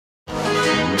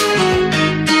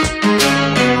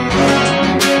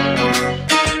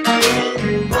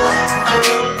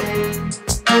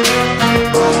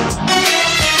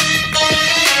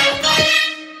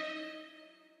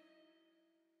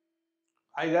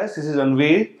Hi guys, this is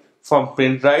Anveer from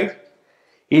PrintRite.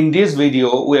 In this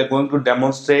video, we are going to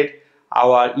demonstrate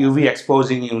our UV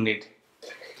exposing unit.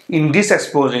 In this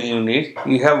exposing unit,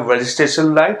 you have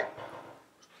registration light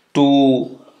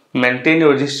to maintain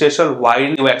your registration while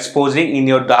you are exposing in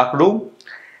your dark room,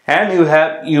 and you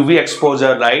have UV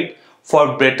exposure light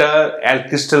for better and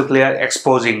crystal clear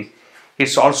exposing.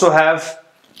 It also have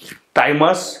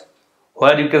timers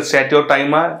where you can set your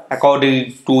timer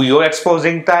according to your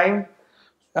exposing time.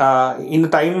 In the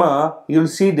timer, you'll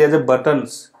see there's a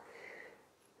buttons.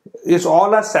 It's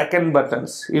all are second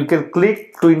buttons. You can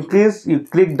click to increase, you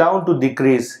click down to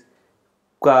decrease.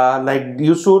 Like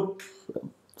you should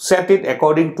set it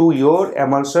according to your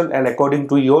emulsion and according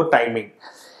to your timing.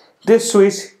 This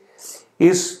switch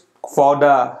is for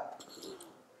the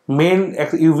main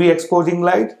UV exposing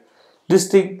light. This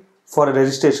thing for a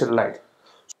registration light.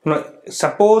 Now,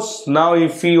 suppose now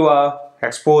if you are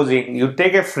exposing, you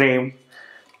take a frame,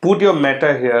 put your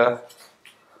meter here,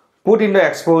 put in the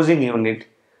exposing unit,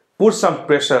 put some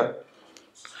pressure.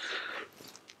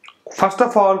 First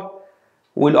of all,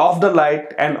 we'll off the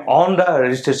light and on the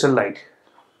registration light.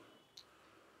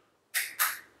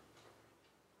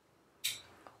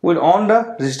 We'll on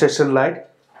the registration light.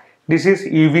 This is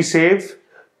UV save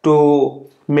to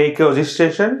make your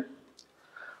registration.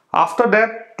 After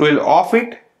that, we'll off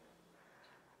it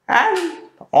and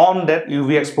on that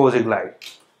UV exposing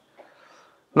light.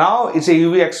 Now it's a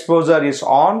UV exposure is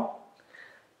on.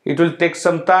 It will take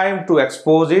some time to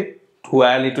expose it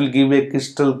while it will give a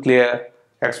crystal clear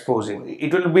exposing.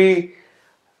 It will be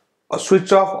a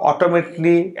switch off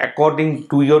automatically according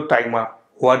to your timer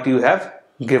what you have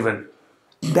given.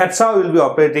 That's how you will be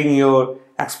operating your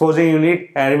exposing unit,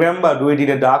 and remember, do it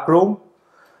in a dark room.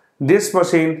 This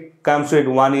machine comes with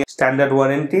 1 year standard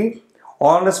warranty.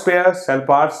 All the spare cell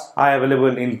parts are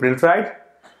available in PrintRite.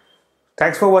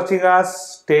 Thanks for watching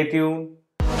us. Stay tuned.